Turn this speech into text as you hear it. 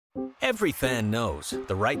Every fan knows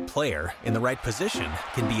the right player in the right position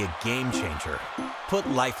can be a game changer. Put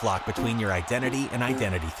LifeLock between your identity and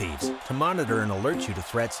identity thieves to monitor and alert you to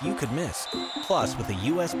threats you could miss. Plus, with a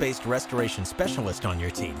U.S.-based restoration specialist on your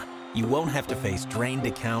team, you won't have to face drained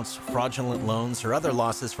accounts, fraudulent loans, or other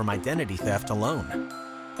losses from identity theft alone.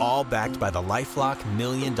 All backed by the LifeLock $1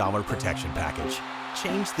 Million Protection Package.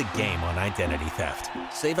 Change the game on identity theft.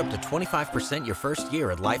 Save up to 25% your first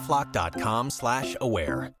year at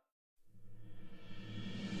LifeLock.com/aware.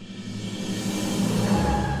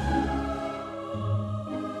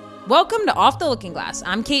 Welcome to Off the Looking Glass.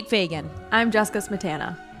 I'm Kate Fagan. I'm Jessica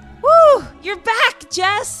Smetana. Woo! You're back,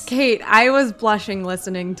 Jess! Kate, I was blushing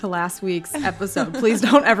listening to last week's episode. Please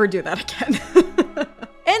don't ever do that again.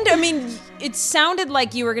 And, I mean, it sounded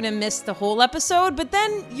like you were going to miss the whole episode, but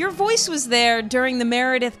then your voice was there during the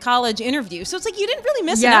Meredith College interview. So it's like you didn't really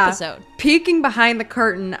miss an episode. Peeking behind the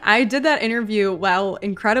curtain, I did that interview while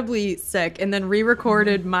incredibly sick and then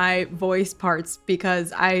re-recorded my voice parts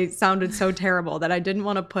because I sounded so terrible that I didn't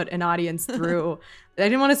want to put an audience through. I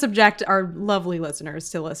didn't want to subject our lovely listeners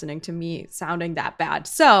to listening to me sounding that bad.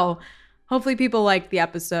 So hopefully people liked the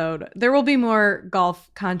episode. There will be more golf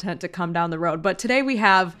content to come down the road. But today we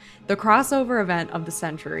have the crossover event of the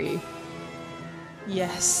century.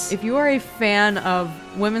 Yes. If you are a fan of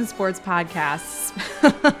women's sports podcasts,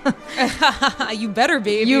 you better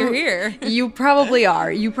be if you're here. You probably are.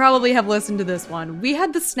 You probably have listened to this one. We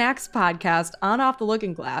had the Snacks podcast on Off the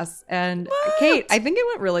Looking Glass. And Kate, I think it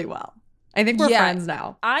went really well. I think we're friends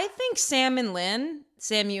now. I think Sam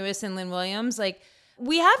Ewis and Lynn Williams,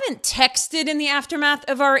 we haven't texted in the aftermath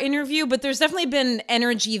of our interview, but there's definitely been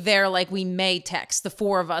energy there. Like we may text. The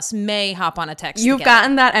four of us may hop on a text. You've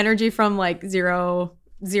gotten that energy from zero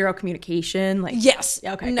communication. Yes.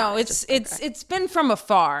 Okay. No, it's been from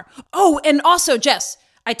afar. Oh, and also, Jess,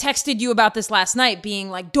 I texted you about this last night, being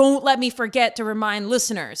like, don't let me forget to remind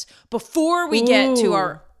listeners before we get to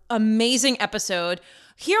our amazing episode.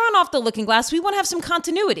 Here on Off the Looking Glass, we want to have some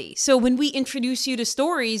continuity. So when we introduce you to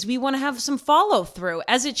stories, we want to have some follow through,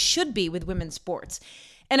 as it should be with women's sports.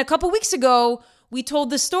 And a couple weeks ago, we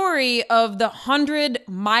told the story of the 100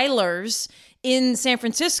 milers in San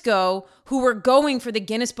Francisco who were going for the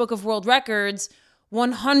Guinness Book of World Records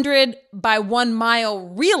 100 by 1 mile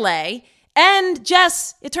relay. And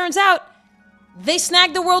Jess, it turns out they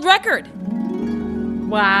snagged the world record.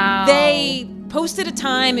 Wow. They posted a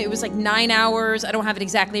time. It was 9 hours. I don't have it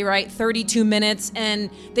exactly right. 32 minutes. And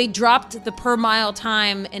they dropped the per mile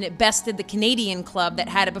time and it bested the Canadian club that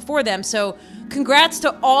had it before them. So congrats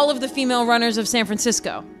to all of the female runners of San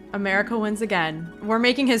Francisco. America wins again. We're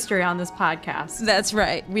making history on this podcast. That's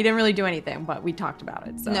right. We didn't really do anything, but we talked about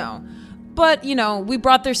it. So. No. But, we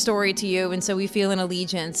brought their story to you. And so we feel an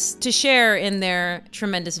allegiance to share in their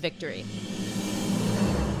tremendous victory.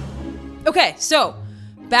 Okay, so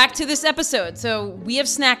back to this episode. So we have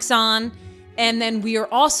Snacks on, and then we are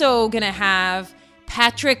also going to have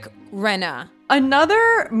Patrick Renna.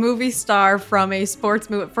 Another movie star from a sports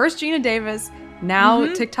movie. First Gina Davis, now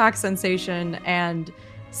TikTok sensation and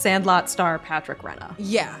Sandlot star Patrick Renna.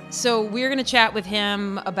 Yeah, so we're going to chat with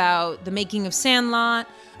him about the making of Sandlot,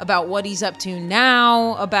 about what he's up to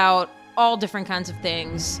now, about all different kinds of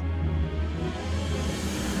things.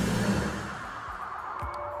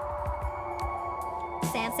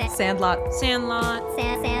 Sandlot. Sandlot.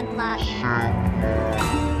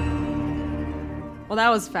 Well, that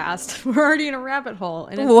was fast. We're already in a rabbit hole.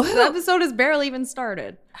 And the episode has barely even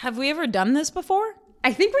started. Have we ever done this before?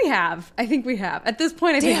 I think we have. At this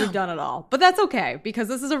point, I think we've done it all. But that's okay, because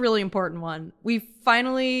this is a really important one. We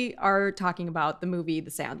finally are talking about the movie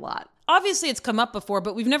The Sandlot. Obviously, it's come up before,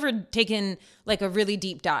 but we've never taken a really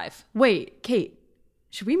deep dive. Wait, Kate,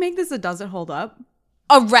 should we make this a Does It Hold Up?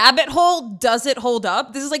 A rabbit hole? Does it hold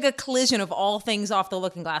up? This is a collision of all things Off the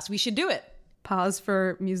Looking Glass. We should do it. Pause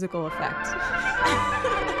for musical effect.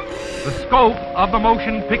 The scope of the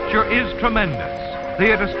motion picture is tremendous.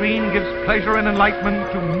 Theater Screen gives pleasure and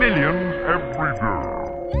enlightenment to millions every day.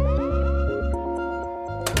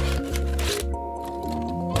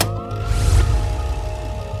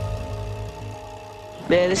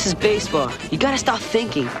 Man, this is baseball. You gotta stop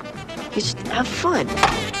thinking. You just have fun.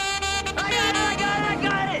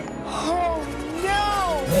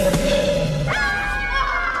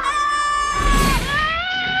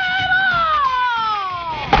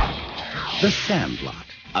 The Sandlot,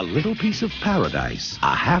 a little piece of paradise,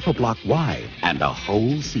 a half a block wide and a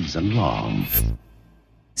whole season long.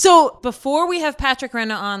 So before we have Patrick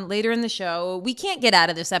Renna on later in the show, we can't get out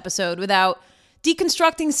of this episode without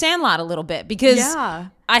deconstructing Sandlot a little bit, because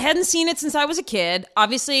I hadn't seen it since I was a kid.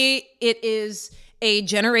 Obviously, it is a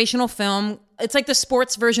generational film. It's like the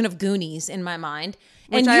sports version of Goonies in my mind.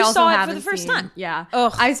 Which and I you also saw it for haven't the first seen. time. Yeah.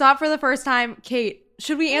 Ugh. I saw it for the first time. Kate,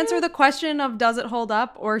 should we answer the question of does it hold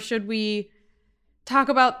up, or should we talk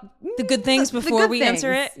about The good things the before good we things?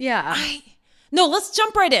 answer it? Yeah. No, let's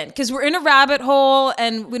jump right in because we're in a rabbit hole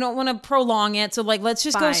and we don't want to prolong it. So let's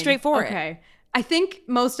just go Fine. straight for it. Okay. I think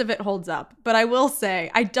most of it holds up, but I will say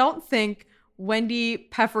I don't think Wendy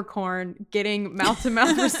Peppercorn getting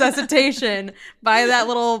mouth-to-mouth resuscitation by that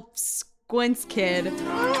little Squints kid.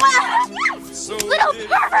 Little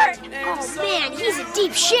pervert! Oh man, he's a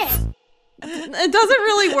deep shit. It doesn't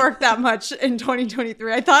really work that much in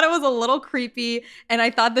 2023. I thought it was a little creepy, and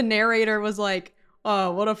I thought the narrator was like,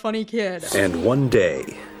 oh, what a funny kid. And one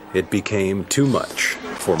day, it became too much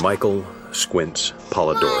for Michael Squints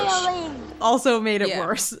Polydorus. Also made it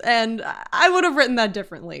worse. And I would have written that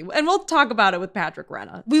differently. And we'll talk about it with Patrick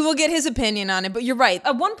Renna. We will get his opinion on it, but you're right.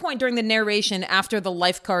 At one point during the narration after the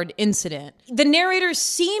lifeguard incident, the narrator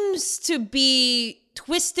seems to be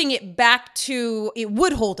twisting it back to it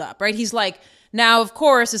would hold up, right? He's like, now, of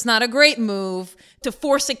course, it's not a great move to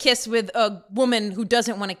force a kiss with a woman who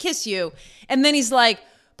doesn't want to kiss you. And then he's like,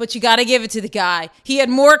 but you got to give it to the guy. He had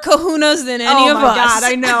more kahunas than any of us. Oh my God,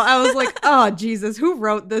 I know. I was like, oh, Jesus, who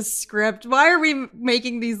wrote this script? Why are we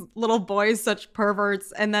making these little boys such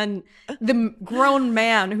perverts? And then the grown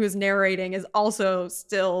man who's narrating is also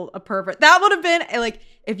still a pervert. That would have been like,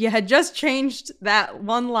 if you had just changed that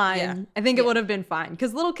one line, I think it would have been fine.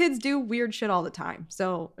 Because little kids do weird shit all the time.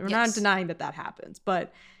 So we're not denying that happens.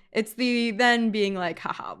 But it's the then being like,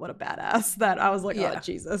 haha, what a badass, that I was like, oh,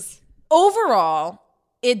 Jesus. Overall,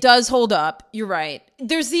 it does hold up. You're right.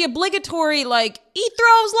 There's the obligatory, like, he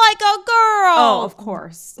throws like a girl. Oh, of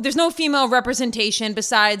course. There's no female representation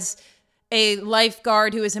besides a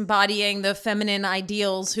lifeguard who is embodying the feminine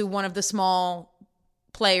ideals who one of the small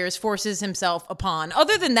players forces himself upon.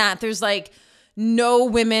 Other than that, there's like no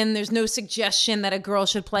women. There's no suggestion that a girl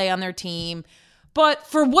should play on their team. But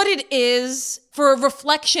for what it is, for a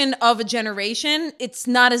reflection of a generation, it's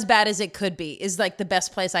not as bad as it could be, is like the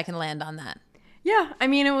best place I can land on that. Yeah, I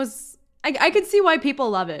mean, it was, I could see why people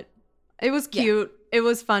love it. It was cute. Yeah. It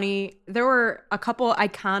was funny. There were a couple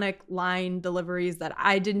iconic line deliveries that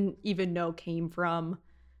I didn't even know came from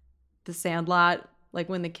The Sandlot. Like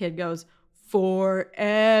when the kid goes,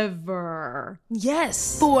 forever.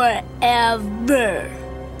 Yes. Forever.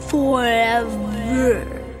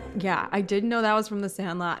 Forever. Yeah, I didn't know that was from The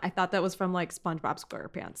Sandlot. I thought that was from like SpongeBob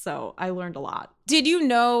SquarePants. So I learned a lot. Did you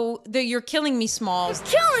know that You're Killing Me, Smalls?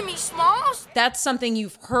 You're killing me, Smalls. That's something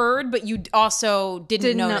you've heard, but you also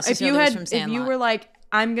didn't know necessarily was from Sandlot. If you were like,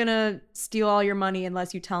 I'm going to steal all your money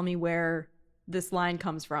unless you tell me where this line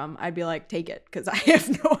comes from, I'd be like, take it, because I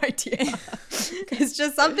have no idea. It's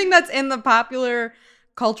just something that's in the popular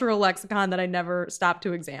cultural lexicon that I never stopped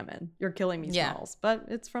to examine. You're killing me, Smalls. But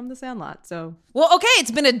it's from The Sandlot, so. Well, okay,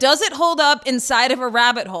 it's been a Does It Hold Up inside of a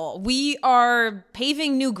rabbit hole. We are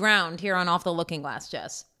paving new ground here on Off the Looking Glass,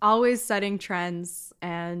 Jess. Always setting trends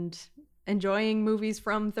and enjoying movies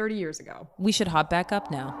from 30 years ago. We should hop back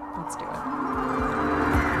up now. Let's do it.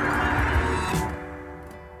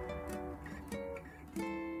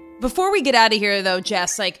 Before we get out of here, though,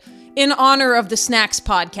 Jess, like, in honor of the Snacks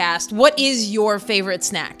podcast, what is your favorite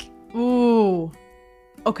snack? Ooh.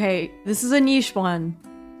 Okay, this is a niche one.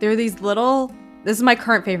 There are these little, this is my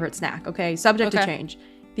current favorite snack, okay? Subject to change.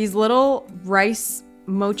 These little rice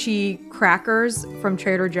mochi crackers from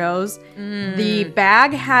Trader Joe's. The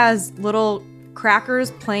bag has little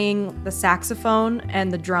crackers playing the saxophone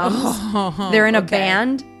and the drums. They're in a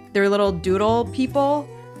band. They're little doodle people.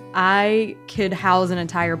 I could house an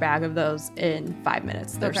entire bag of those in 5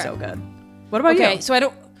 minutes. They're so good. What about you? Okay, so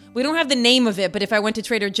we don't have the name of it, but if I went to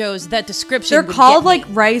Trader Joe's, that description they're would called get like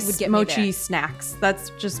me, rice mochi snacks. That's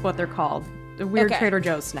just what they're called. A weird Trader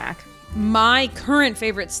Joe's snack. My current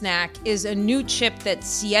favorite snack is a new chip that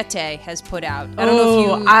Siete has put out. I don't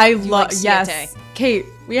know if you like Siete. Yes. Kate,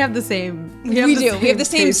 we have the same. We have the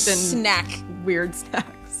same snack. Weird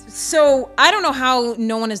snacks. So I don't know how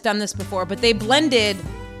no one has done this before, but they blended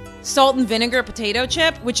salt and vinegar potato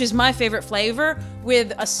chip, which is my favorite flavor,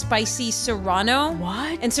 with a spicy Serrano.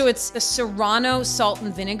 What? And so it's a Serrano salt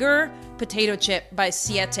and vinegar potato chip by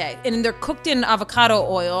Siete. And they're cooked in avocado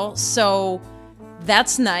oil, so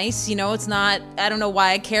that's nice. You know, it's not, I don't know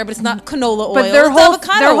why I care, but it's not canola oil. But their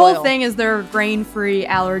avocado whole oil. thing is they're grain-free,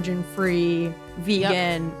 allergen-free,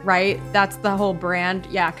 vegan, right? That's the whole brand.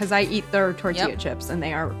 Yeah, because I eat their tortilla chips, and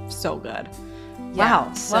they are so good. Yeah,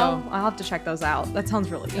 wow. so well, I'll have to check those out. That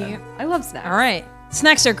sounds really good. Yeah. I love snacks. All right.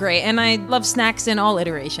 Snacks are great, and I love snacks in all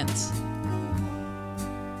iterations.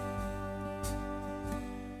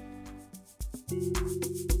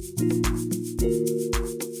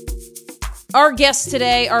 Our guests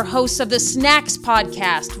today are hosts of the Snacks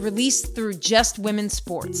podcast, released through Just Women's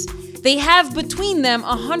Sports. They have between them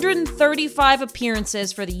 135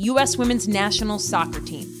 appearances for the U.S. women's national soccer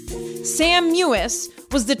team. Sam Mewis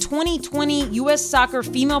was the 2020 U.S. Soccer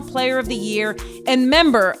Female Player of the Year and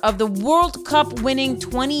member of the World Cup winning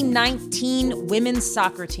 2019 women's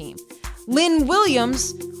soccer team. Lynn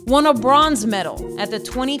Williams won a bronze medal at the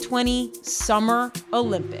 2020 Summer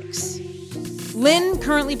Olympics. Lynn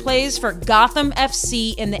currently plays for Gotham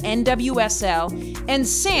FC in the NWSL and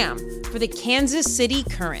Sam for the Kansas City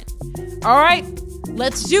Current. All right,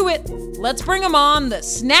 let's do it. Let's bring them on the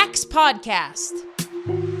Snacks podcast.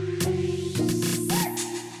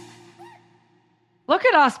 Look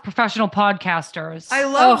at us professional podcasters. I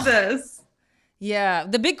love this. Yeah,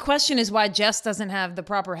 the big question is why Jess doesn't have the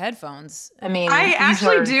proper headphones. I mean, I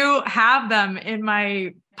actually do have them in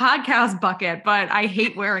my podcast bucket, but I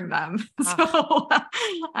hate wearing them. So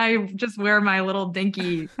I just wear my little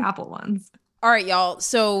dinky Apple ones. All right, y'all.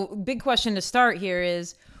 So big question to start here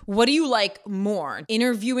is, what do you like more,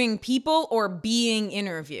 interviewing people or being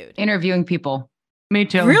interviewed? Interviewing people. Me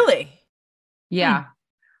too. Really? Yeah.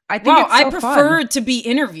 I think it's so I prefer fun. to be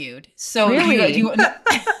interviewed. So Really?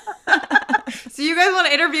 So you guys want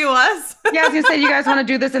to interview us? Yeah, I was gonna say, you guys want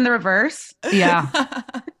to do this in the reverse? Yeah.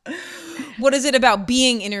 What is it about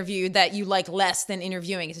being interviewed that you like less than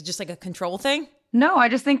interviewing? Is it just like a control thing? No, I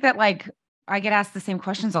just think that like I get asked the same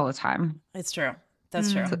questions all the time. It's true.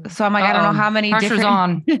 That's true. So I'm like, I don't know how many Pressure's different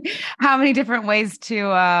on. how many different ways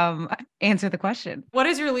to answer the question. What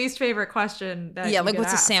is your least favorite question? That Yeah, you like get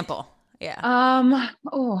what's asked? a sample? Yeah.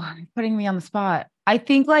 Putting me on the spot. I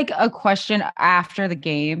think like a question after the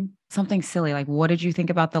game, something silly, like what did you think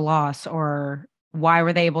about the loss, or why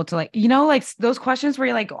were they able to, like, like those questions where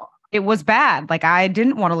you're like, oh, it was bad. Like I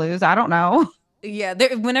didn't want to lose. I don't know. Yeah,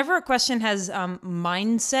 whenever a question has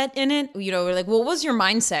mindset in it, we're like, what was your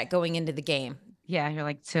mindset going into the game? Yeah, you're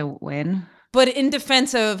like, to win. But in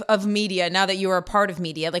defense of media, now that you are a part of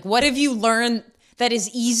media, like what have you learned that is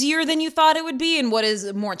easier than you thought it would be, and what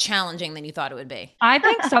is more challenging than you thought it would be? I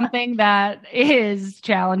think something that is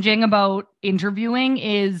challenging about interviewing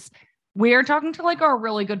is we're talking to like our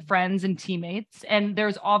really good friends and teammates, and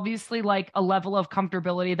there's obviously like a level of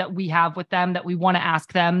comfortability that we have with them that we want to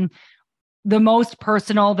ask them the most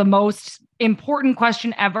personal, the most important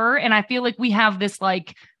question ever. And I feel like we have this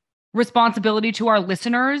like responsibility to our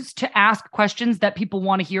listeners to ask questions that people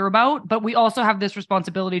want to hear about, but we also have this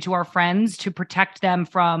responsibility to our friends to protect them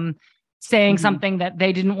from saying something that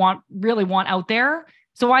they didn't really want out there.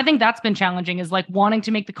 So I think that's been challenging, is like wanting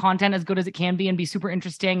to make the content as good as it can be and be super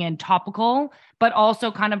interesting and topical, but also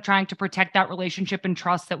kind of trying to protect that relationship and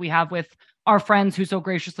trust that we have with our friends who so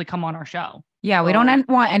graciously come on our show. Yeah, we don't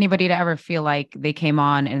want anybody to ever feel like they came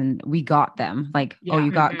on and we got them. Like, oh,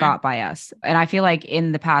 you got by us. And I feel like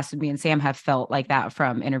in the past, me and Sam have felt like that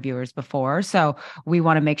from interviewers before. So we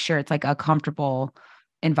want to make sure it's like a comfortable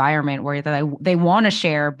environment where they want to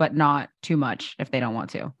share, but not too much if they don't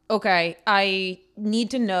want to. Okay, I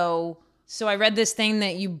need to know. So I read this thing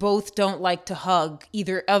that you both don't like to hug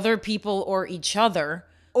either other people or each other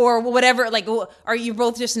or whatever. Like, are you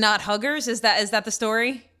both just not huggers? Is that the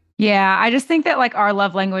story? Yeah, I just think that like our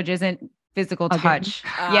love language isn't physical touch.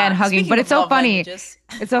 And hugging. But it's so funny. It's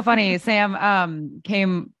so funny. Sam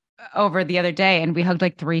came over the other day and we hugged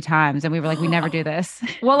like 3 times and we were like, we never do this.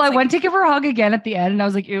 Well, I went to give her a hug again at the end and I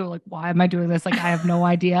was like, ew, like, why am I doing this? Like, I have no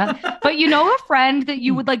idea. But a friend that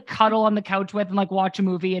you would like cuddle on the couch with and like watch a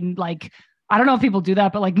movie and like, I don't know if people do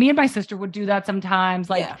that, but like me and my sister would do that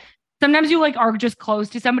sometimes. Like sometimes you like are just close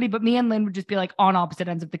to somebody, but me and Lynn would just be like on opposite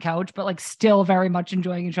ends of the couch, but like still very much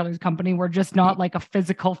enjoying each other's company. We're just not like a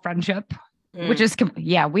physical friendship. Which is,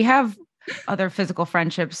 we have other physical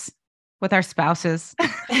friendships with our spouses.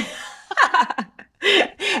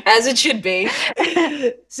 As it should be.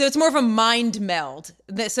 So it's more of a mind meld.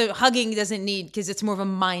 So hugging doesn't need, because it's more of a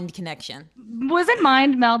mind connection. Wasn't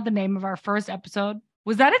Mind Meld the name of our first episode?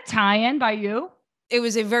 Was that a tie-in by you? It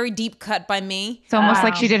was a very deep cut by me. It's almost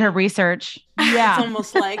like she did her research. Yeah. It's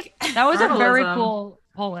almost like. That was a very cool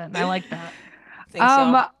pull-in. I like that.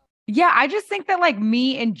 So. Yeah, I just think that like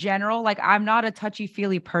me in general, like I'm not a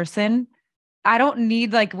touchy-feely person. I don't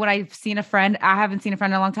need like when I've seen a friend, I haven't seen a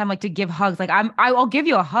friend in a long time, like to give hugs. Like I'll give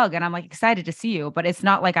you a hug and I'm like excited to see you, but it's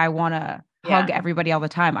not like I want to hug everybody all the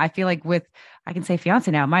time. I feel like I can say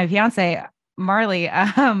fiance now, my fiance, Marley,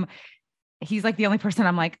 he's like the only person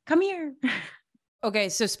I'm like, come here. Okay,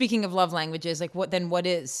 so speaking of love languages, like what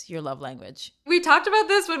is your love language? We talked about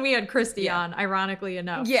this when we had Christy on, ironically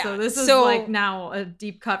enough. Yeah. So this is like now a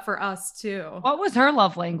deep cut for us too. What was her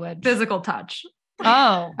love language? Physical touch.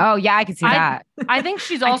 Oh yeah, I can see that. I think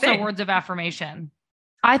she's also words of affirmation.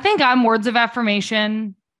 I think I'm words of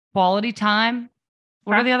affirmation, quality time.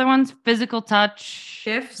 What are the other ones? Physical touch,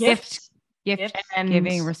 gift, and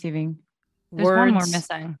giving, receiving. There's one more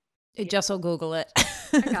missing. Jess will Google it.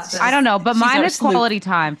 I don't know, but mine is quality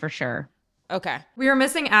time for sure. Okay. We are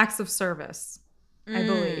missing acts of service, I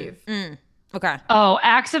believe. Okay. Oh,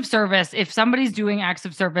 acts of service. If somebody's doing acts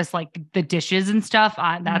of service, like the dishes and stuff,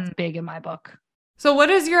 that's big in my book. So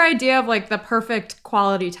what is your idea of like the perfect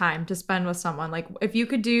quality time to spend with someone? Like if you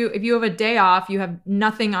have a day off, you have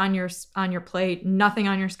nothing on your plate, nothing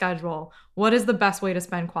on your schedule. What is the best way to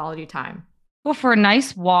spend quality time? Go for a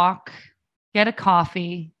nice walk, get a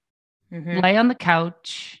coffee, lay on the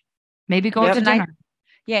couch, maybe go to dinner.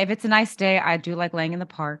 If it's a nice day, I do like laying in the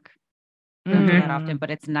park. I don't do that often,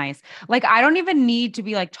 but it's nice. Like I don't even need to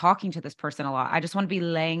be like talking to this person a lot. I just want to be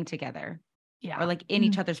laying together. Yeah. Or like in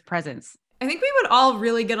each other's presence. I think we would all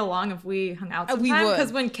really get along if we hung out sometime. We would.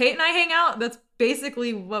 Because when Kate and I hang out, that's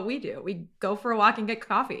basically what we do. We go for a walk and get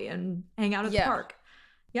coffee and hang out at the park.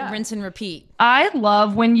 Yeah. Rinse and repeat. I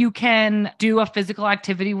love when you can do a physical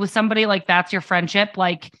activity with somebody, like that's your friendship.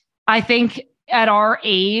 Like I think at our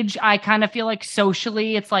age, I kind of feel like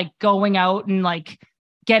socially it's like going out and like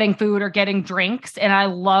getting food or getting drinks. And I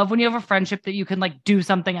love when you have a friendship that you can like do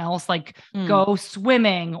something else, like go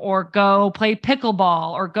swimming or go play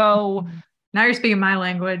pickleball or go. Now you're speaking my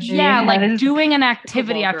language. Yeah, like doing an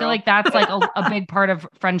activity. I feel like that's like a big part of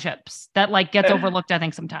friendships that like gets overlooked, I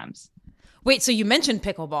think, sometimes. Wait, so you mentioned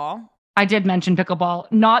pickleball. I did mention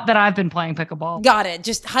pickleball. Not that I've been playing pickleball. Got it.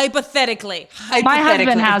 Just hypothetically. My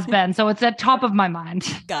husband has been, so it's at top of my mind.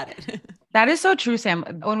 Got it. That is so true, Sam.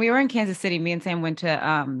 When we were in Kansas City, me and Sam went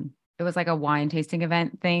to, it was like a wine tasting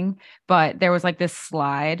event thing, but there was like this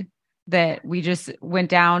slide that we just went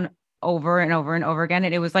down over and over and over again.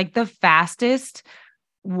 And it was like the fastest,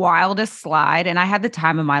 wildest slide. And I had the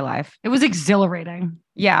time of my life. It was exhilarating.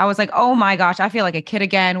 Yeah. I was like, oh my gosh, I feel like a kid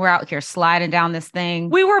again. We're out here sliding down this thing.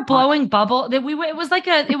 We were blowing bubble that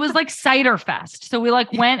it was like cider fest. So we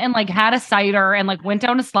like went and like had a cider and like went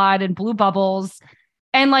down a slide and blew bubbles.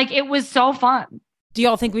 And like, it was so fun. Do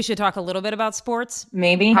y'all think we should talk a little bit about sports?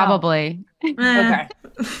 Maybe. Probably. Okay.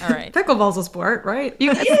 All right. Pickleball's a sport, right?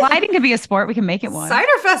 Sliding could be a sport. We can make it one. Cider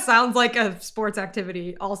Fest sounds like a sports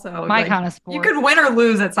activity also. My kind of sport. You could win or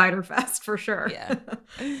lose at Cider Fest for sure. Yeah.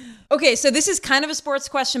 Okay, so this is kind of a sports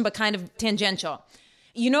question, but kind of tangential.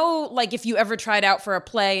 You know, like if you ever tried out for a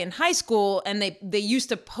play in high school and they used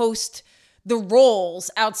to post the roles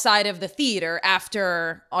outside of the theater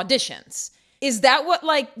after auditions. Is that what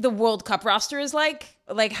like the World Cup roster is like?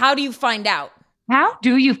 Like, how do you find out? How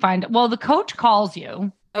do you find it? Well, the coach calls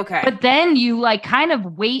you. Okay. But then you like kind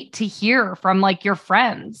of wait to hear from like your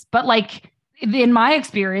friends. But like in my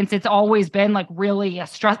experience, it's always been like really a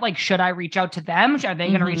stress. Like, should I reach out to them? Are they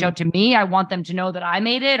going to reach out to me? I want them to know that I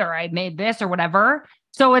made it or I made this or whatever.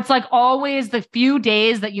 So it's like always the few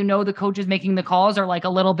days that you know the coach is making the calls are like a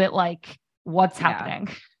little bit like, what's happening?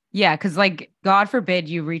 Yeah, because like, God forbid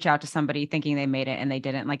you reach out to somebody thinking they made it and they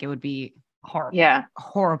didn't. Like, it would be horrible. Yeah.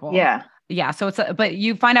 Horrible. Yeah. Yeah. So but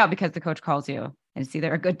you find out because the coach calls you and it's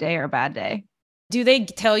either a good day or a bad day. Do they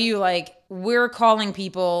tell you like, we're calling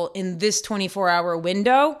people in this 24-hour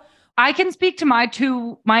window? I can speak to my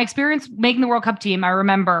experience making the World Cup team. I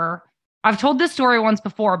remember I've told this story once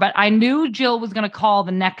before, but I knew Jill was going to call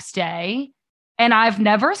the next day and I've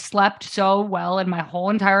never slept so well in my whole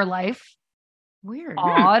entire life. Weird.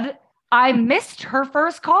 Odd. I missed her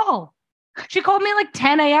first call. She called me like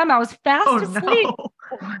 10 a.m. I was fast asleep.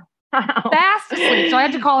 Fast asleep. So I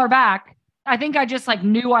had to call her back. I think I just like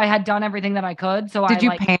knew I had done everything that I could. So did you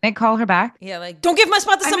panic call her back? Yeah, like, don't give my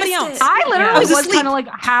spot to somebody else. I literally was kind of like,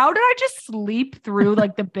 how did I just sleep through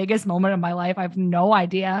like the biggest moment of my life? I have no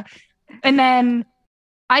idea. And then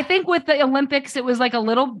I think with the Olympics, it was like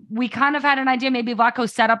we kind of had an idea. Maybe Vlatko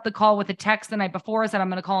set up the call with a text the night before, said, I'm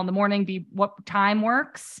going to call in the morning, what time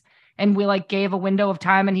works. And we like gave a window of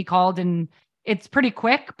time and he called and it's pretty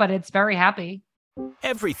quick, but it's very happy.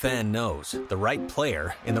 Every fan knows the right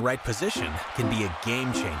player in the right position can be a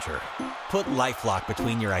game changer. Put LifeLock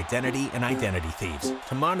between your identity and identity thieves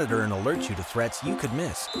to monitor and alert you to threats you could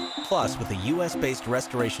miss. Plus, with a U.S.-based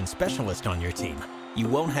restoration specialist on your team, you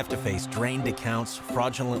won't have to face drained accounts,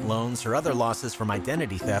 fraudulent loans, or other losses from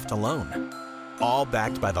identity theft alone. All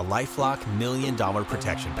backed by the LifeLock $1 Million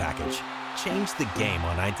Protection Package. Change the game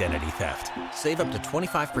on identity theft. Save up to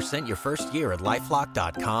 25% your first year at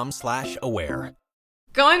LifeLock.com/aware.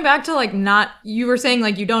 Going back to you were saying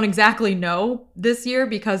like you don't exactly know this year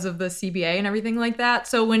because of the CBA and everything like that.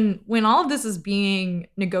 So when all of this is being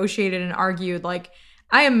negotiated and argued, like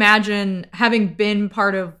I imagine, having been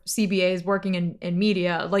part of CBAs working in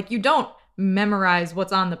media, like, you don't memorize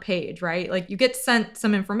what's on the page, right? Like, you get sent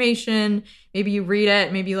some information, maybe you read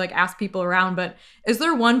it, maybe you like ask people around, but is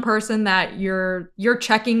there one person that you're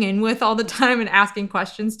checking in with all the time and asking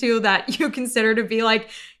questions to that you consider to be like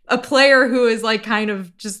a player who is like kind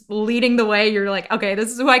of just leading the way? You're like, okay, this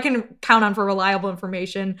is who I can count on for reliable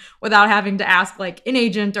information without having to ask like an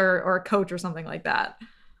agent or a coach or something like that.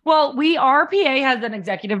 Well, our PA has an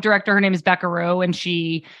executive director. Her name is Becca Rue, and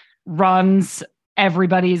she runs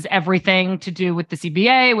everybody's everything to do with the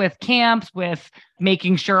CBA, with camps, with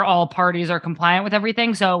making sure all parties are compliant with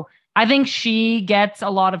everything. So I think she gets a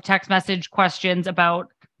lot of text message questions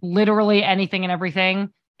about literally anything and everything.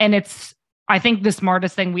 And I think the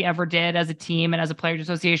smartest thing we ever did as a team and as a players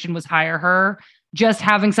association was hire her. Just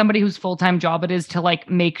having somebody whose full-time job it is to like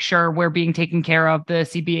make sure we're being taken care of, the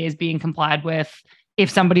CBA is being complied with. If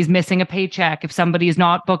somebody's missing a paycheck, if somebody's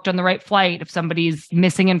not booked on the right flight, if somebody's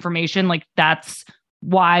missing information, like that's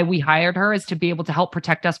why we hired her, is to be able to help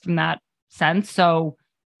protect us from that sense. So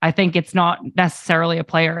I think it's not necessarily a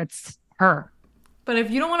player, it's her. But if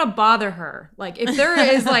you don't want to bother her, like if there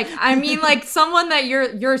is like, I mean, like someone that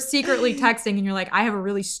you're secretly texting and you're like, I have a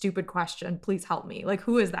really stupid question, please help me. Like,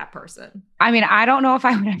 who is that person? I mean, I don't know if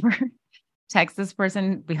I would ever text this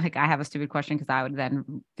person, be like, I have a stupid question, because I would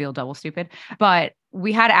then feel double stupid. But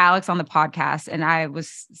we had Alex on the podcast, and I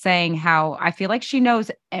was saying how I feel like she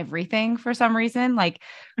knows everything for some reason. Like,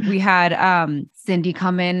 we had Cindy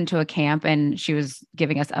come in to a camp and she was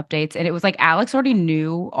giving us updates, and it was like Alex already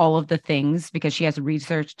knew all of the things because she has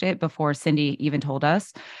researched it before Cindy even told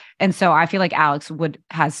us. And so I feel like Alex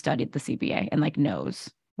has studied the CBA and like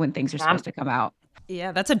knows when things are supposed to come out.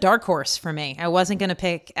 Yeah, that's a dark horse for me. I wasn't going to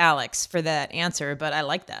pick Alex for that answer, but I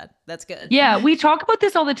like that. That's good. Yeah, we talk about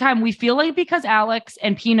this all the time. We feel like because Alex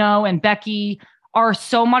and Pino and Becky are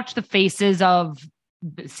so much the faces of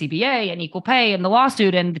the CBA and equal pay and the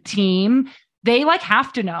lawsuit and the team, they like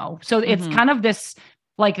have to know. So it's kind of this,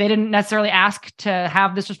 like, they didn't necessarily ask to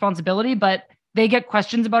have this responsibility, but they get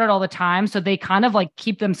questions about it all the time. So they kind of like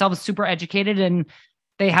keep themselves super educated and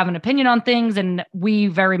they have an opinion on things. And we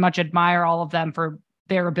very much admire all of them for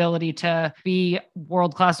their ability to be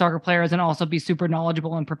world-class soccer players and also be super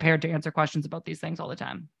knowledgeable and prepared to answer questions about these things all the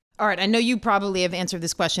time. All right, I know you probably have answered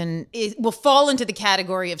this question. It will fall into the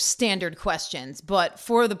category of standard questions, but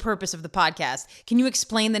for the purpose of the podcast, can you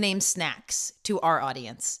explain the name Snacks to our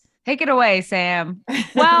audience? Take it away, Sam.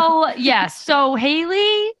 Well, yes. So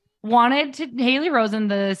Haley Rosen,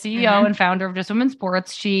 the CEO and founder of Just Women's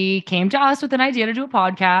Sports, she came to us with an idea to do a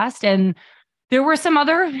podcast, and there were some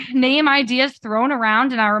other name ideas thrown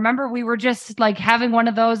around. And I remember we were just like having one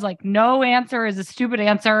of those, like, no answer is a stupid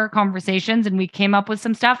answer conversations. And we came up with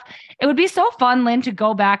some stuff. It would be so fun, Lynn, to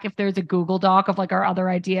go back if there's a Google Doc of like our other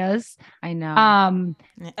ideas. I know.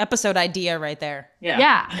 Episode idea right there.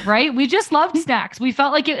 Yeah. Right. We just loved Snacks. We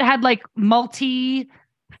felt like it had like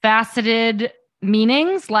multi-faceted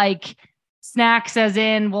meanings, like snacks as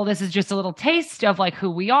in, well, this is just a little taste of like who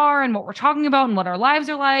we are and what we're talking about and what our lives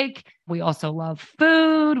are like. We also love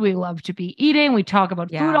food. We love to be eating. We talk about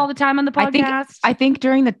food all the time on the podcast. I think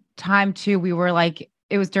during the time too, we were like,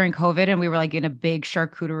 it was during COVID and we were like in a big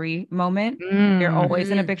charcuterie moment. You're always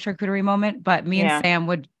in a big charcuterie moment, but me and Sam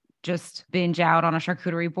would just binge out on a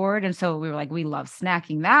charcuterie board. And so we were like, we love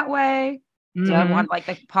snacking that way. So I want like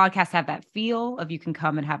the podcast to have that feel of you can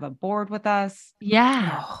come and have a board with us.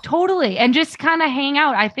 Yeah, totally. And just kind of hang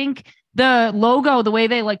out. I think the logo, the way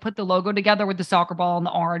they like put the logo together with the soccer ball and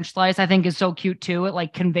the orange slice, I think is so cute too. It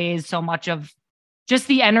like conveys so much of just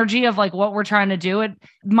the energy of like what we're trying to do.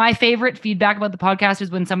 My favorite feedback about the podcast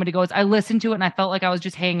is when somebody goes, I listened to it and I felt like I was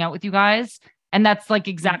just hanging out with you guys. And that's like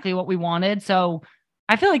exactly what we wanted. So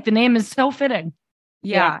I feel like the name is so fitting.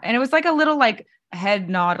 Yeah. And it was like a little like head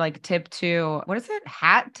nod, like tip to, what is it?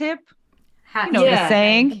 Hat tip? You know the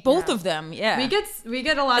saying. Both of them, yeah. We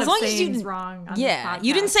get a lot of sayings wrong on this podcast,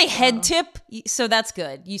 you didn't say head tip, so that's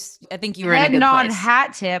good. I think you were head in a good nod, place.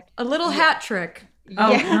 hat tip. A little hat trick. See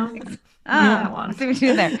what you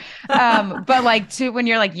do there. But like to when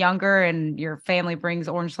you're like younger and your family brings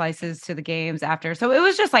orange slices to the games after. So it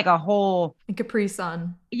was just like a whole Capri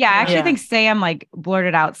Sun. Yeah, I actually think Sam like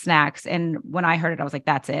blurted out snacks. And when I heard it, I was like,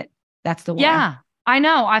 that's it. That's the one. Yeah, I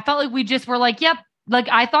know. I felt like we just were like, yep. Like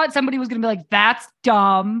I thought somebody was going to be like, that's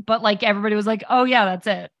dumb. But like everybody was like, oh yeah, that's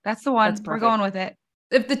it. That's the one. We're going with it.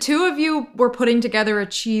 If the two of you were putting together a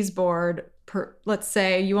cheese board, let's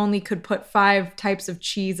say you only could put 5 types of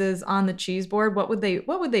cheeses on the cheese board, what would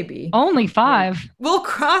they be? Only 5. We'll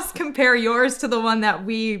cross compare yours to the one that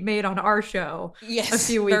we made on our show a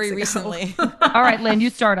few weeks ago. Recently. All right, Lynn,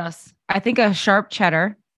 you start us. I think a sharp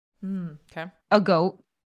cheddar, Okay. a goat,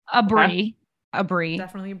 A brie. a brie.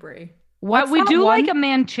 Definitely brie. What What's we that do one? like a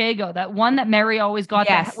manchego, that one that Mary always got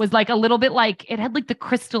Yes. that was like a little bit like it had like the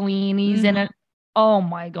crystallinis in it. Oh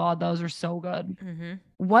my God, those are so good. Mm-hmm.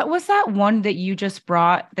 What was that one that you just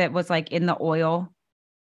brought that was like in the oil?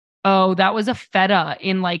 Oh, that was a feta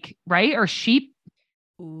in like, right? Or sheep.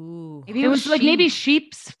 Ooh. Maybe It was like maybe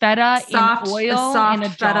sheep's feta Soft- in a oil soft in a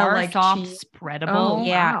feta, jar, like soft, cheese. spreadable. Oh,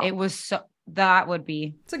 Yeah, wow. it was so that would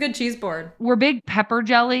be. It's a good cheese board. We're big pepper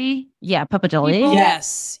jelly. Yeah, Papa Jelly. People-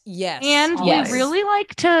 Yes. Yes. And Always. we really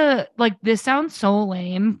like to, like, this sounds so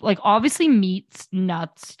lame. Like, obviously, meats,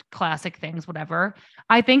 nuts, classic things, whatever.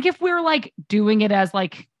 I think if we're like doing it as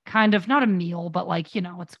like kind of not a meal, but like, you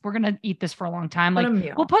know, we're going to eat this for a long time. Not Like, a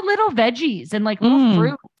meal. we'll put little veggies and like little Mm.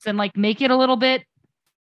 fruits and like make it a little bit,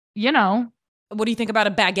 you know, What do you think about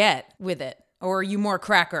a baguette with it? Or are you more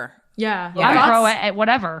cracker? Yeah. I Thoughts, throw it at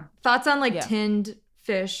whatever. thoughts on like Yeah. tinned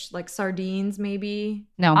fish, like sardines, maybe?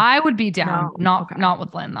 No, I would be down. No. Not Okay. not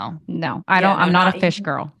with Lynn though. no, I Yeah, don't. I'm no, not not a fish even-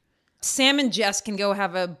 girl. Sam and Jess can go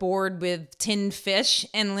have a board with tinned fish,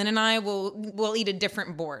 and Lynn and I will eat a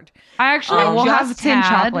different board. I actually We'll have just tin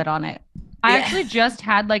had, chocolate on it. I Yeah. actually just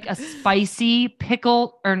had like a spicy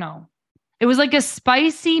pickle, or no, it was like a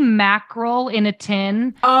spicy mackerel in a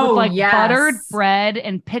tin Oh, with like yes. buttered bread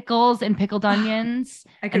and pickles and pickled onions,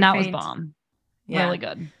 I could and that was faint. bomb. Yeah. Really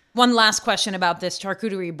good. One last question about this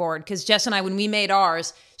charcuterie board, because Jess and I, when we made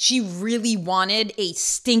ours, she really wanted a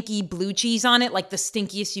stinky blue cheese on it, like the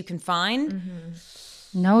stinkiest you can find.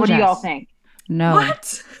 No, What do y'all Jess. think? No,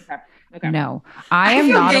 What? Okay. no. I I am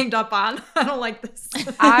feel not. ganged up on. I don't like this.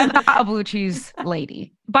 I'm not a blue cheese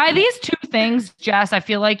lady. By these two things, Jess, I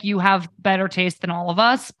feel like you have better taste than all of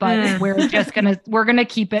us, but we're just we're gonna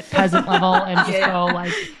keep it peasant level and just go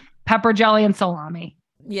like pepper jelly and salami.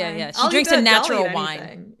 Yeah. She I'll drinks eat a that- I'll natural eat wine.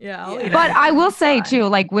 anything. Yeah, I'll Yeah. eat But anything. I will say It's too,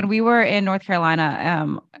 fine. like when we were in North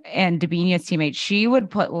Carolina, and Davinia's teammate, she would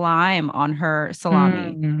put lime on her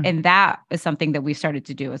salami, and that is something that we started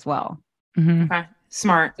to do as well. Okay.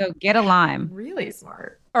 Smart. So get a lime. Really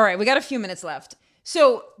smart. All right, we got a few minutes left.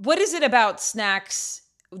 So, what is it about snacks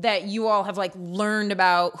that you all have like learned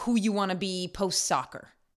about who you want to be post soccer?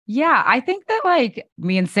 Yeah, I think that like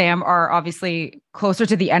me and Sam are obviously closer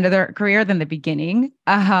to the end of their career than the beginning.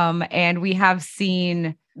 And we have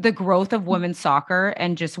seen the growth of women's soccer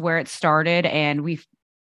and just where it started. And we've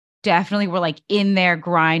definitely were like in there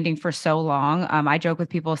grinding for so long. I joke with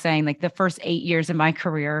people saying like the first 8 years of my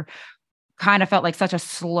career kind of felt like such a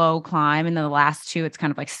slow climb. And then the last two, it's kind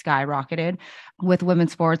of like skyrocketed with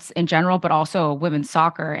women's sports in general, but also women's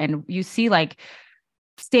soccer. And you see like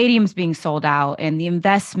stadiums being sold out and the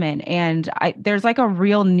investment. And there's like a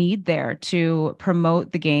real need there to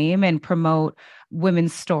promote the game and promote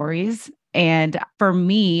women's stories. And for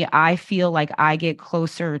me, I feel like I get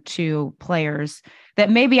closer to players that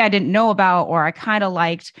maybe I didn't know about or I kind of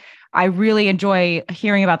liked. I really enjoy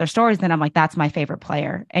hearing about their stories. Then I'm like, that's my favorite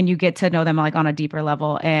player. And you get to know them like on a deeper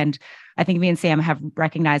level. And I think me and Sam have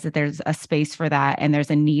recognized that there's a space for that and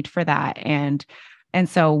there's a need for that. And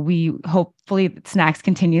so we hopefully Snacks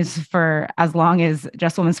continues for as long as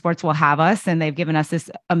Just Women's Sports will have us. And they've given us this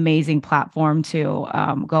amazing platform to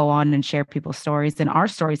go on and share people's stories and our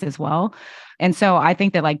stories as well. And so I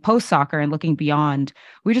think that like post soccer and looking beyond,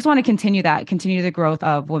 we just want to continue the growth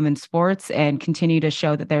of women's sports and continue to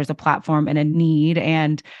show that there's a platform and a need.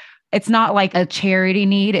 And it's not like a charity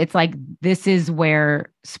need. It's like, this is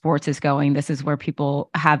where sports is going. This is where people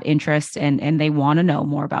have interest and they want to know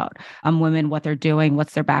more about women, what they're doing,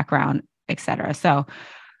 what's their background, et cetera. So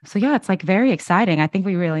yeah, it's like very exciting. I think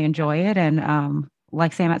we really enjoy it. And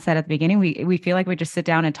like Sam had said at the beginning, we feel like we just sit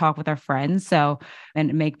down and talk with our friends.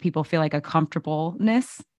 And make people feel like a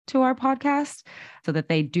comfortableness to our podcast so that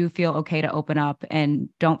they do feel okay to open up and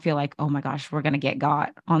don't feel like, oh my gosh, we're going to get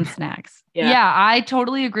got on Snacks. Yeah, I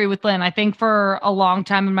totally agree with Lynn. I think for a long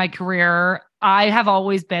time in my career, I have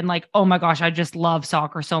always been like, oh my gosh, I just love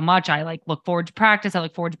soccer so much. I like look forward to practice. I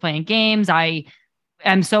look forward to playing games. I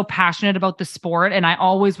am so passionate about the sport. And I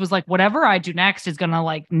always was like, whatever I do next is going to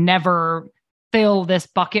like never fill this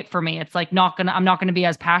bucket for me. It's like I'm not going to be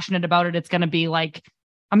as passionate about it. It's going to be like,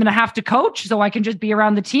 I'm going to have to coach so I can just be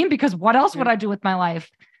around the team because what else would I do with my life?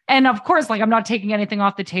 And of course, like I'm not taking anything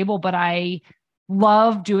off the table, but I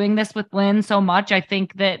love doing this with Lynn so much. I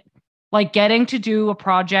think that like getting to do a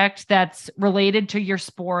project that's related to your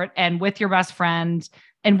sport and with your best friend.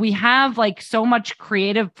 And we have like so much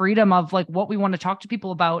creative freedom of like what we want to talk to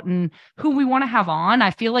people about and who we want to have on.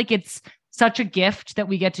 I feel like it's such a gift that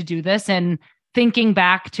we get to do this. And thinking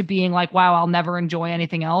back to being like, wow, I'll never enjoy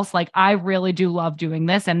anything else. Like, I really do love doing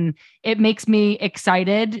this. And it makes me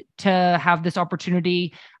excited to have this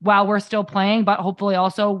opportunity while we're still playing, but hopefully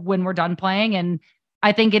also when we're done playing. And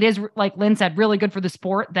I think it is, like Lynn said, really good for the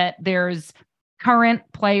sport that there's current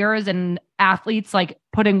players and athletes like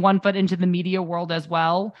putting one foot into the media world as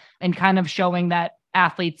well, and kind of showing that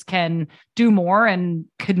athletes can do more and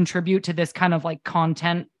contribute to this kind of like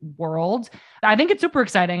content world. I think it's super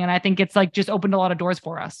exciting. And I think it's like just opened a lot of doors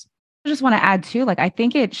for us. I just want to add too, like, I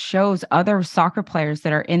think it shows other soccer players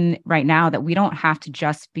that are in right now that we don't have to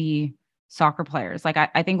just be soccer players. Like,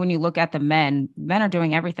 I think when you look at the men are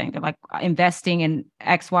doing everything. They're like investing in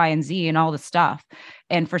X, Y, and Z and all the stuff.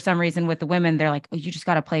 And for some reason with the women, they're like, oh, you just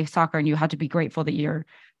got to play soccer and you have to be grateful that you're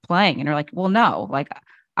playing. And they're like, well, no, like,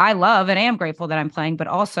 I love and am grateful that I'm playing, but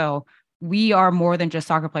also we are more than just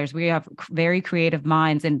soccer players. We have very creative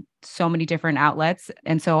minds in so many different outlets.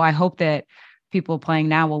 And so I hope that people playing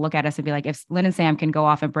now will look at us and be like, if Lynn and Sam can go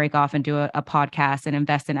off and break off and do a podcast and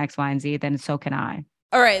invest in X, Y, and Z, then so can I.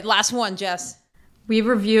 All right, last one, Jess. We've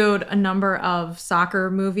reviewed a number of soccer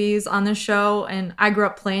movies on this show, and I grew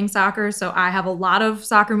up playing soccer, so I have a lot of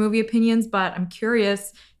soccer movie opinions, but I'm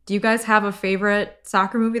curious, do you guys have a favorite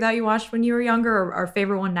soccer movie that you watched when you were younger, or a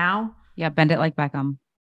favorite one now? Yeah, Bend It Like Beckham.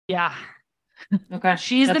 Yeah. Okay.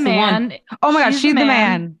 She's the man. Oh my gosh, she's the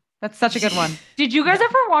man. That's such a good one. Did you guys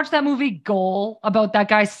ever watch that movie Goal about that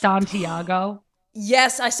guy Santiago?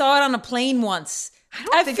 Yes, I saw it on a plane once.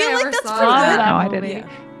 I think feel I like ever that's saw pretty that. good. No, I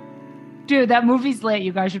didn't. Dude, that movie's lit.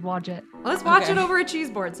 You guys should watch it. Let's watch it over a cheese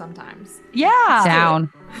board sometimes. Yeah. Down.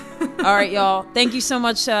 All right, y'all. Thank you so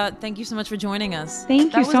much. Thank you so much for joining us.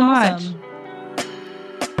 Thank you so much.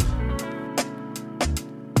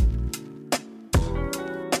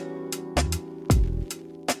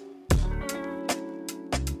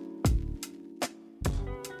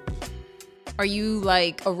 Are you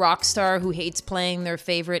like a rock star who hates playing their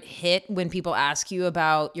favorite hit when people ask you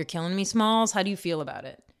about You're Killing Me, Smalls? How do you feel about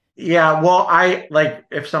it? Yeah, well, I like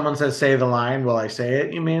if someone says say the line, will I say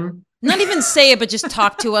it, you mean? Not even say it, but just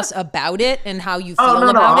talk to us about it and how you feel Oh, no,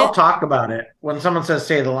 about I'll it. talk about it. When someone says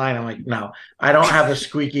say the line, I'm like, no, I don't have a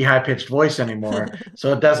squeaky, high-pitched voice anymore,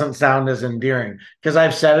 so it doesn't sound as endearing. Because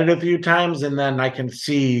I've said it a few times, and then I can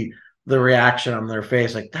see the reaction on their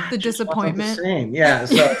face, like, that The just wasn't disappointment. the same. Yeah,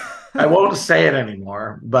 so I won't say it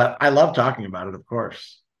anymore, but I love talking about it, of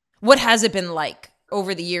course. What has it been like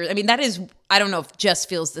over the years? I mean, that is, I don't know if Jess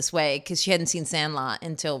feels this way because she hadn't seen Sandlot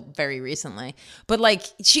until very recently. But like,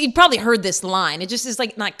 she'd probably heard this line. It just is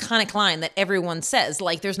like an iconic line that everyone says,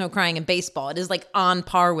 like, there's no crying in baseball. It is like on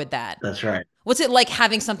par with that. That's right. What's it like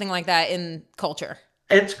having something like that in culture?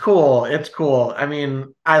 It's cool. It's cool. I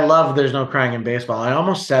mean, I love There's No Crying in Baseball. I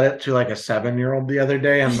almost said it to like a 7-year-old the other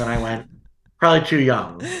day, and then I went, probably too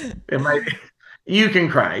young. It might. You can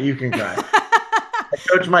cry. You can cry. I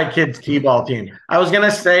coach my kids' t-ball team. I was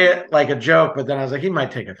gonna say it like a joke, but then I was like, he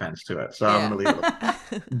might take offense to it, so I'm gonna leave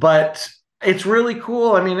it. But it's really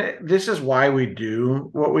cool. I mean, this is why we do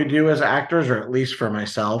what we do as actors, or at least for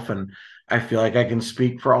myself. And I feel like I can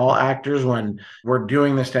speak for all actors when we're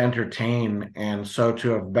doing this to entertain. And so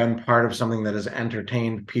to have been part of something that has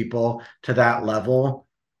entertained people to that level,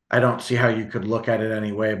 I don't see how you could look at it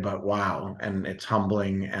any way but wow. And it's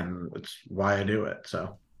humbling, and it's why I do it.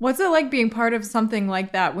 So What's it like being part of something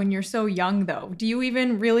like that when you're so young, though? Do you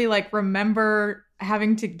even really like remember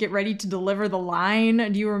having to get ready to deliver the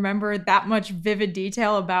line? Do you remember that much vivid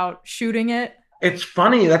detail about shooting it? it's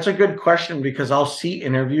funny. That's a good question, because I'll see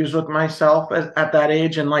interviews with myself at that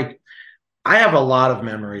age, and like, I have a lot of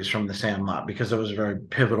memories from The Sandlot because it was a very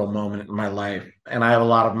pivotal moment in my life. And I have a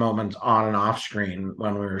lot of moments on and off screen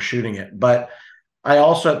when we were shooting it. But I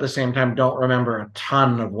also, at the same time, don't remember a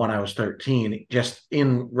ton of when I was 13, just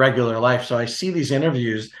in regular life. So I see these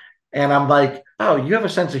interviews and I'm like, oh, you have a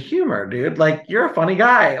sense of humor, dude. Like, you're a funny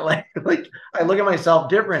guy. Like I look at myself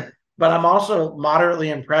different, but I'm also moderately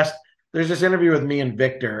impressed. There's this interview with me and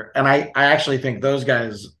Victor, and I actually think those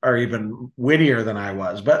guys are even wittier than I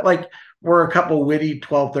was. But like, we're a couple witty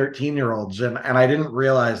 12, 13-year-olds, and I didn't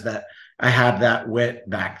realize that I had that wit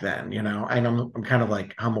back then, you know. And I'm kind of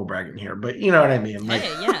like humble bragging here, but you know what I mean? Like,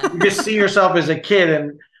 you just see yourself as a kid,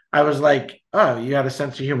 and I was like, oh, you had a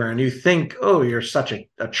sense of humor, and you think, oh, you're such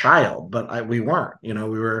a child, but we weren't, you know,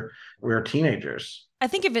 we were teenagers. I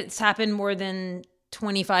think if it's happened more than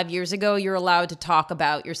 25 years ago, you're allowed to talk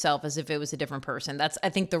about yourself as if it was a different person. That's, I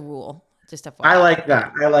think, the rule. Just a I like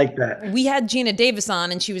that. We had Gina Davis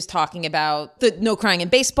on, and she was talking about the no crying in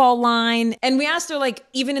baseball line. And we asked her, like,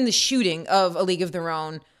 even in the shooting of A League of Their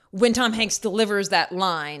Own, when Tom Hanks delivers that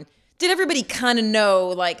line, did everybody kind of know,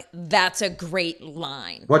 like, that's a great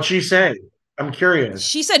line? What'd she say? I'm curious.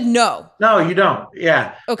 She said no. No, you don't.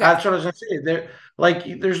 Yeah. Okay. That's what I was going to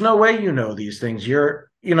say. There's no way you know these things.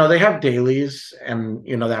 They have dailies, and,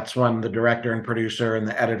 that's when the director and producer and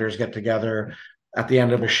the editors get together at the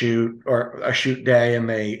end of a shoot or a shoot day, and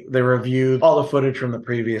they review all the footage from the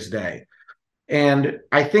previous day. And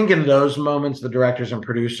I think in those moments, the directors and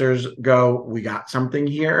producers go, we got something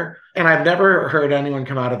here. And I've never heard anyone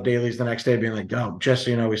come out of dailies the next day being like, oh, just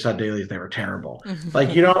so you know, we saw dailies, they were terrible.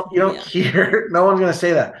 Like, you don't hear, no one's going to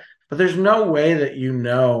say that. But there's no way that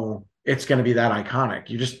it's going to be that iconic.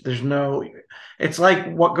 It's like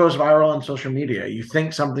what goes viral on social media. You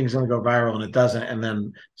think something's going to go viral and it doesn't. And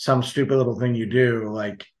then some stupid little thing you do,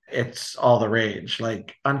 like, it's all the rage.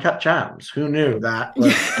 Like Uncut Gems. Who knew that?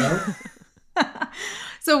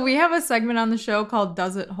 So we have a segment on the show called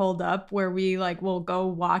Does It Hold Up, where we will go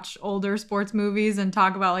watch older sports movies and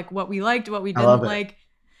talk about what we liked, what we didn't like.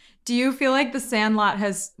 Do you feel like The Sandlot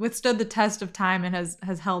has withstood the test of time and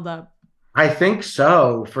has held up? I think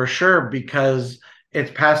so, for sure, because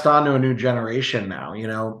it's passed on to a new generation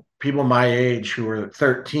now. People my age who were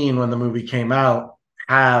 13 when the movie came out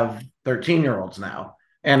have 13-year-olds now.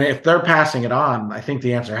 And if they're passing it on, I think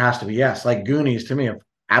the answer has to be yes. Like Goonies, to me,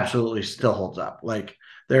 absolutely still holds up. Like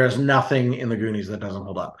there is nothing in the Goonies that doesn't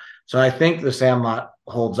hold up. So I think The Sandlot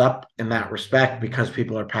holds up in that respect because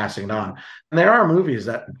people are passing it on. And there are movies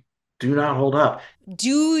that do not hold up.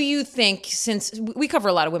 Do you think, since we cover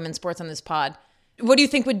a lot of women's sports on this pod, what do you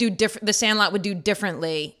think The Sandlot would do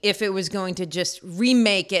differently if it was going to just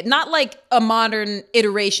remake it? Not like a modern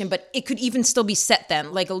iteration, but it could even still be set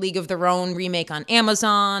then, like a League of Their Own remake on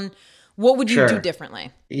Amazon. What would you do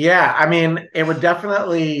differently? Yeah, I mean, it would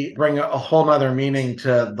definitely bring a whole nother meaning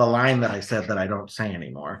to the line that I said that I don't say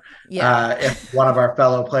anymore. Yeah. If one of our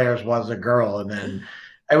fellow players was a girl, and then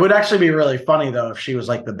it would actually be really funny though if she was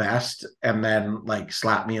like the best and then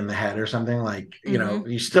slap me in the head or something.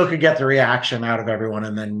 You still could get the reaction out of everyone,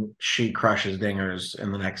 and then she crushes dingers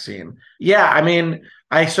in the next scene. Yeah, I mean,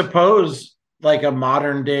 I suppose a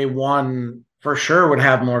modern day one for sure would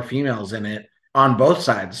have more females in it on both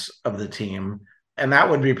sides of the team. And that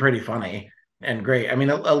would be pretty funny and great. I mean,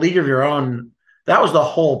 a League of Your Own, that was the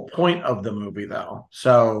whole point of the movie though.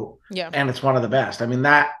 So, yeah. And it's one of the best. I mean,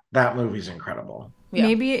 that movie's incredible. Yeah.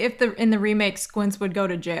 Maybe if in the remake, Squints would go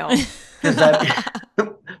to jail. Because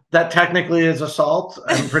that technically is assault.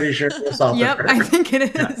 I'm pretty sure it's assault. Yep, I think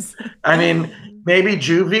it is. Yeah. I mean, maybe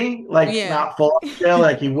juvie, not full jail.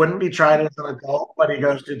 He wouldn't be tried as an adult, but he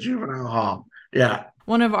goes to juvenile hall. Yeah.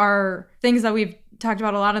 One of our things that we've talked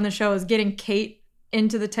about a lot on the show is getting Kate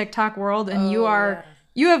into the TikTok world. And you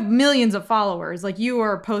have millions of followers. You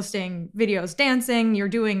are posting videos dancing. You're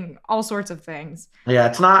doing all sorts of things. Yeah,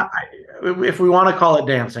 it's not, if we want to call it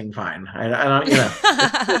dancing, fine. I don't,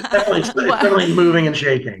 it's definitely moving and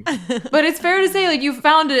shaking. But it's fair to say, you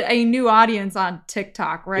found a new audience on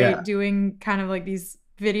TikTok, right? Yeah. Doing kind of these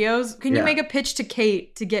videos. Can you make a pitch to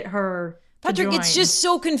Kate to get her Patrick, it's just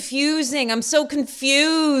so confusing. I'm so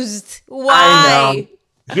confused. Why? I know.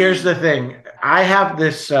 Here's the thing. I have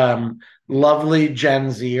this lovely Gen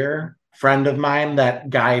Zer friend of mine that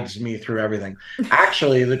guides me through everything.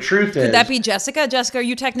 Actually, the truth is... Could that be Jessica? Jessica, are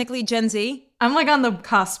you technically Gen Z? I'm on the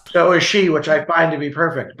cusp. So is she, which I find to be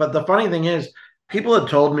perfect. But the funny thing is, people had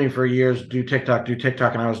told me for years, do TikTok,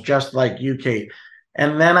 and I was just like you, Kate.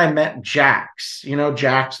 And then I met Jax.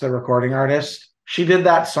 Jax, the recording artist? She did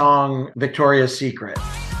that song, Victoria's Secret.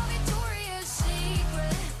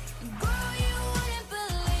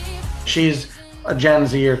 She's a Gen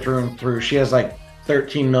Zer through and through. She has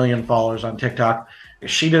 13 million followers on TikTok.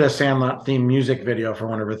 She did a Sandlot themed music video for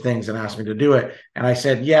one of her things and asked me to do it. And I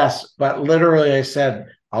said, yes, but literally I said,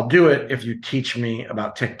 I'll do it if you teach me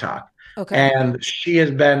about TikTok. Okay. And she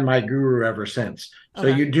has been my guru ever since. So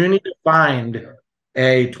you do need to find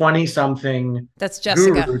a 20-something that's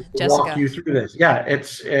Jessica guru to walk you through this. Yeah,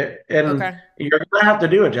 you're gonna have to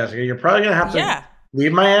do it, Jessica. You're probably gonna have to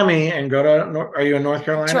leave Miami and go to. Are you in North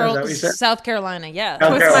Carolina? Is that what you said? South Carolina. Yeah.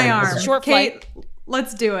 Twist my arm. Short Kate, flight.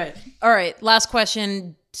 Let's do it. All right. Last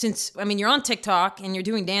question. Since you're on TikTok and you're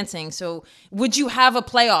doing dancing, so would you have a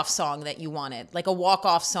playoff song that you wanted, a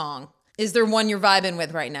walk-off song? Is there one you're vibing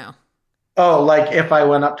with right now? Oh, if I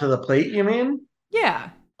went up to the plate, you mean?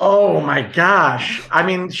 Yeah. Oh my gosh. I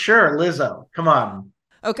mean, sure, Lizzo. Come on.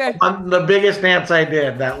 Okay. On the biggest dance I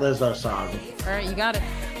did, that Lizzo song. All right, you got it.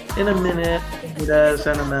 In a minute, need a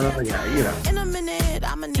sentimental. Yeah, In a minute,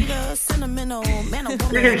 I'ma need a sentimental man.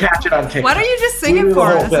 You're gonna catch it on TikTok. Why don't you just sing it for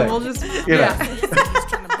us? And we'll just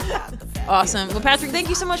Awesome. Well, Patrick, thank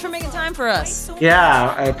you so much for making time for us.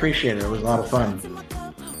 Yeah, I appreciate it. It was a lot of fun.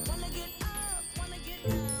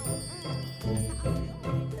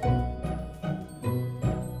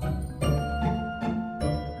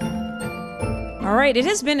 All right, it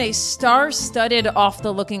has been a star-studded Off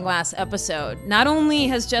the Looking Glass episode. Not only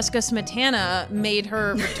has Jessica Smetana made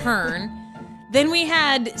her return, then we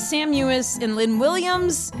had Sam Ewis and Lynn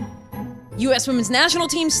Williams, U.S. Women's National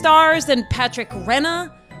Team stars, then Patrick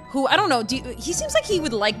Renna, who, I don't know, he seems like he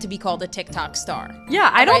would like to be called a TikTok star. Yeah,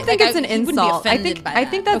 I don't think it's an insult. I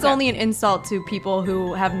think that's only an insult to people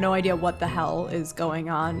who have no idea what the hell is going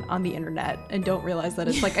on the internet and don't realize that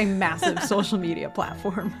it's like a massive social media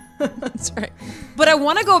platform. That's right. But I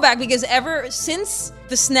want to go back because ever since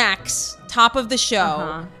the snacks top of the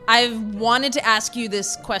show, I've wanted to ask you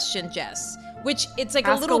this question, Jess, which it's like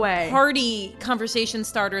a little party conversation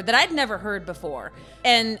starter that I'd never heard before.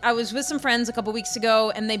 And I was with some friends a couple weeks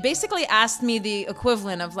ago, and they basically asked me the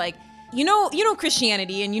equivalent of like, you know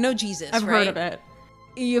Christianity and you know Jesus, I've heard of it.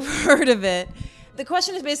 You've heard of it. The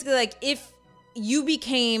question is basically like, if you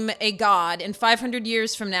became a god and 500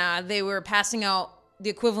 years from now, they were passing out the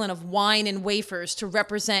equivalent of wine and wafers to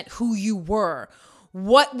represent who you were,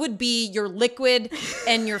 what would be your liquid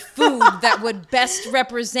and your food that would best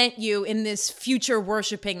represent you in this future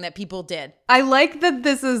worshiping that people did? I like that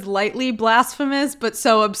this is lightly blasphemous, but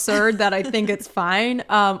so absurd that I think it's fine.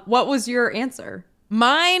 What was your answer?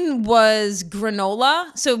 Mine was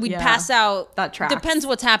granola. So we'd pass out. That tracks. Depends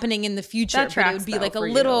what's happening in the future. That tracks, but it would be like a for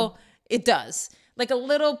little, it does. Like a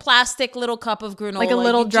little plastic little cup of granola. Like a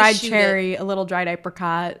little dried cherry, a little dried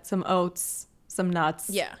apricot, some oats, some nuts.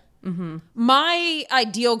 Yeah. Mm-hmm. My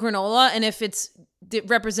ideal granola, and if it's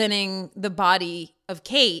representing the body of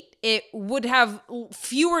Kate, it would have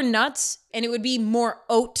fewer nuts and it would be more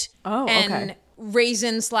oat and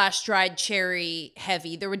raisin/dried cherry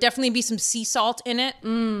heavy. There would definitely be some sea salt in it,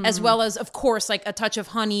 as well as, of course, like a touch of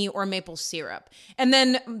honey or maple syrup. And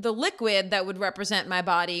then the liquid that would represent my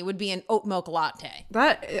body would be an oat milk latte.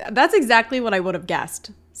 That's exactly what I would have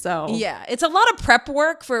guessed. So yeah, it's a lot of prep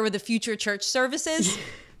work for the future church services.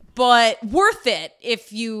 But worth it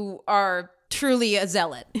if you are truly a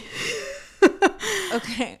zealot.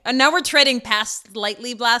 Okay. And now we're treading past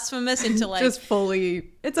lightly blasphemous into like... Just fully.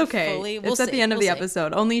 It's okay. We'll it's at the end of the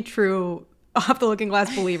episode. Only true Off the Looking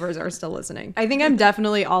Glass believers are still listening. I think I'm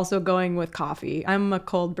definitely also going with coffee. I'm a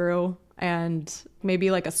cold brew and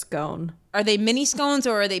maybe like a scone. Are they mini scones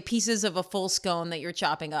or are they pieces of a full scone that you're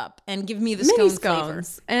chopping up? And give me the scone flavor.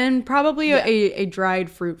 And probably a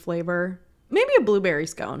dried fruit flavor. Maybe a blueberry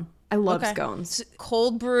scone. I love scones.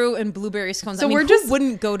 Cold brew and blueberry scones. So who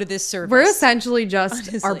wouldn't go to this service? We're essentially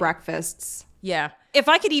just our breakfasts. Yeah. If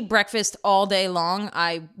I could eat breakfast all day long,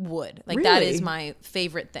 I would. Like that is my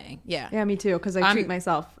favorite thing. Yeah. Yeah, me too. Because I treat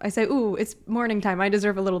myself. I say, ooh, it's morning time. I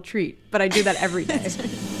deserve a little treat. But I do that every day.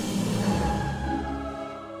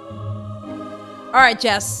 All right,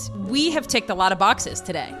 Jess. We have ticked a lot of boxes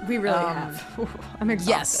today. We really have. Ooh, I'm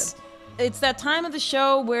exhausted. Yes. It's that time of the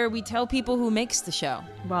show where we tell people who makes the show.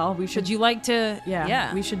 Well, we should. Would you like to?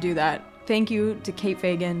 Yeah, we should do that. Thank you to Kate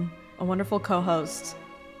Fagan, a wonderful co-host,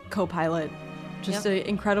 co-pilot, just an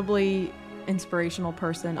incredibly inspirational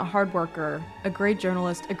person, a hard worker, a great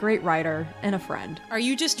journalist, a great writer, and a friend. Are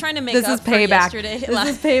you just trying to make this up is for payback. yesterday? This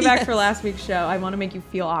is payback for last week's show. I want to make you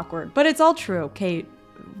feel awkward, but it's all true, Kate.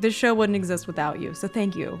 This show wouldn't exist without you, so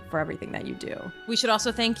thank you for everything that you do. We should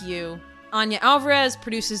also thank you. Anya Alvarez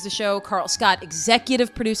produces the show. Carl Scott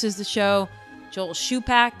executive produces the show. Joel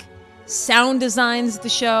Shupak sound designs the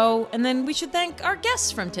show. And then we should thank our guests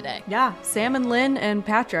from today. Yeah, Sam and Lynn and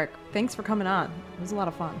Patrick. Thanks for coming on. It was a lot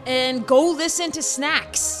of fun. And go listen to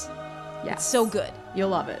Snacks. Yeah, it's so good. You'll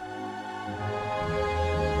love it.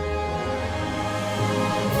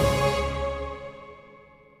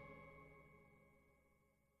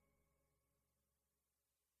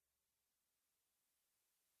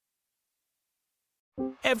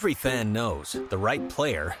 Every fan knows the right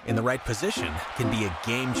player in the right position can be a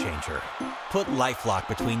game changer. Put LifeLock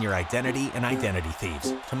between your identity and identity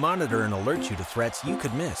thieves to monitor and alert you to threats you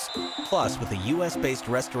could miss. Plus, with a U.S.-based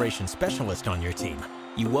restoration specialist on your team,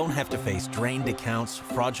 you won't have to face drained accounts,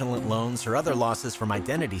 fraudulent loans, or other losses from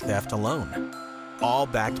identity theft alone. All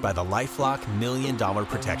backed by the LifeLock $1 Million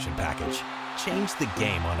Protection Package. Change the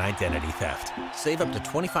game on identity theft. Save up to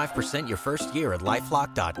 25% your first year at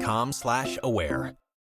LifeLock.com/aware.